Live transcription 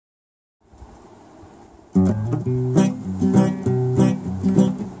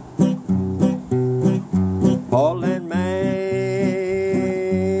Portland, Maine,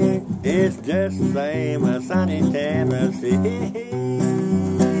 it's just the same as sunny Tennessee.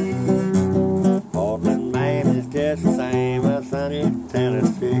 Portland, Maine, it's just the same as sunny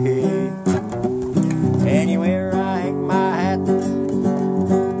Tennessee. Anywhere I hang my hat,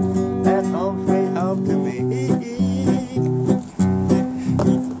 that's home sweet home to me.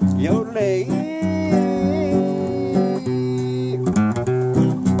 Yodeling.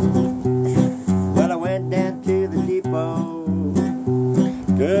 Well, I went down to the depot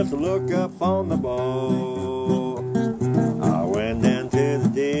just to look up on the ball. I went down to the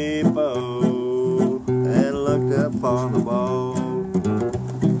depot and looked up on the ball.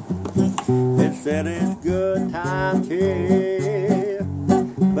 It said it's good times here,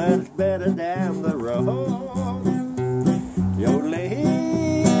 but it's better down the road. Yodeling.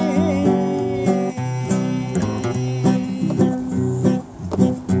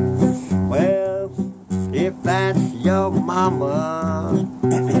 Well, if that's your mama,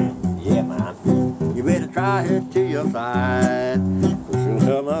 yeah, man, you better try her to your side.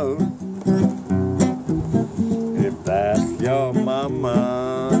 She'll know. If that's your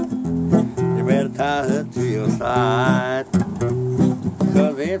mama, you better tie her to your side.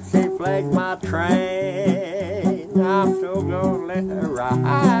 'Cause if she flags my train, I'm still gonna let her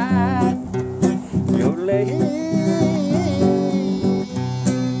ride. Yodeling.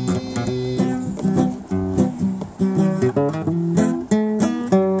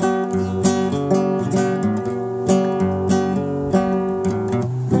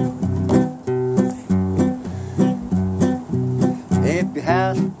 If your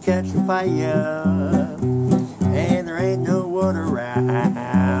house catches fire and there ain't no wood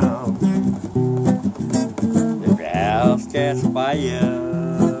around, if your house catches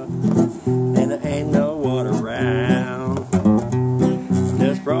fire and there ain't no wood around,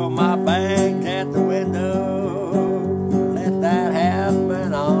 just throw my bags at the window, let that house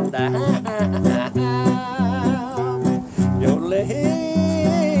burn on down. Yodeling.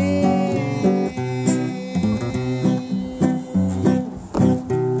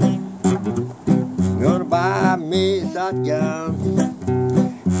 Gonna buy me a shotgun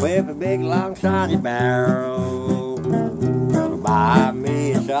with a big long shiny barrel. Gonna buy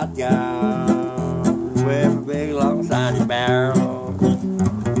me a shotgun with a big long shiny barrel.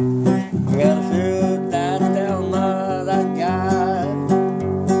 I'm gonna shoot that down that guy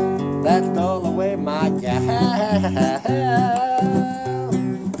that stole away my gal.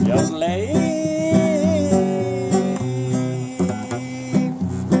 Yodeling.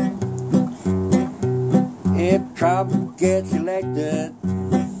 If Trump gets elected,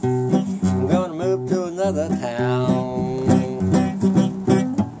 I'm gonna move to another town.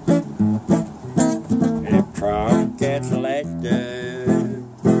 If Trump gets elected,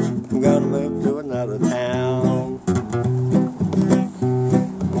 I'm gonna move to another town.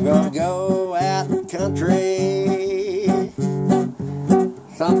 I'm gonna go out in the country,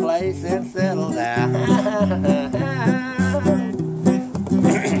 someplace and settle down.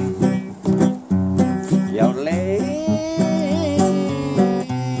 Yodeling.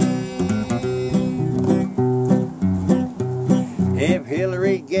 If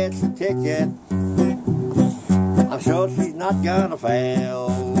Hillary gets a ticket, I'm sure she's not gonna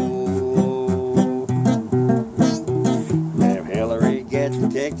fail. If Hillary gets a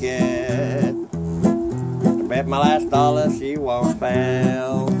ticket, I bet my last dollar she won't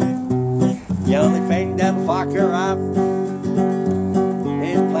fail. The only thing that'll fuck her up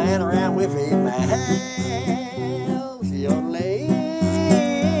is playing around with emails. Yodeling.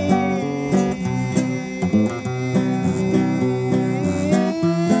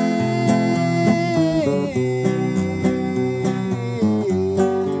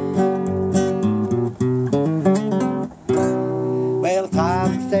 Well, it's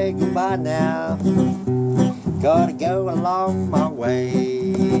time to say goodbye now. Gotta go along my way.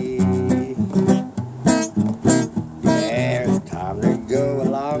 Yeah, it's time to go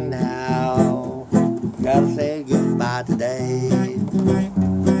along now. Gotta say goodbye today.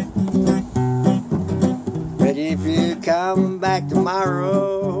 But if you come back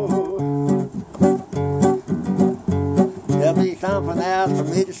tomorrow, there'll be something else for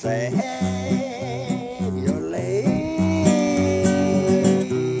me to say.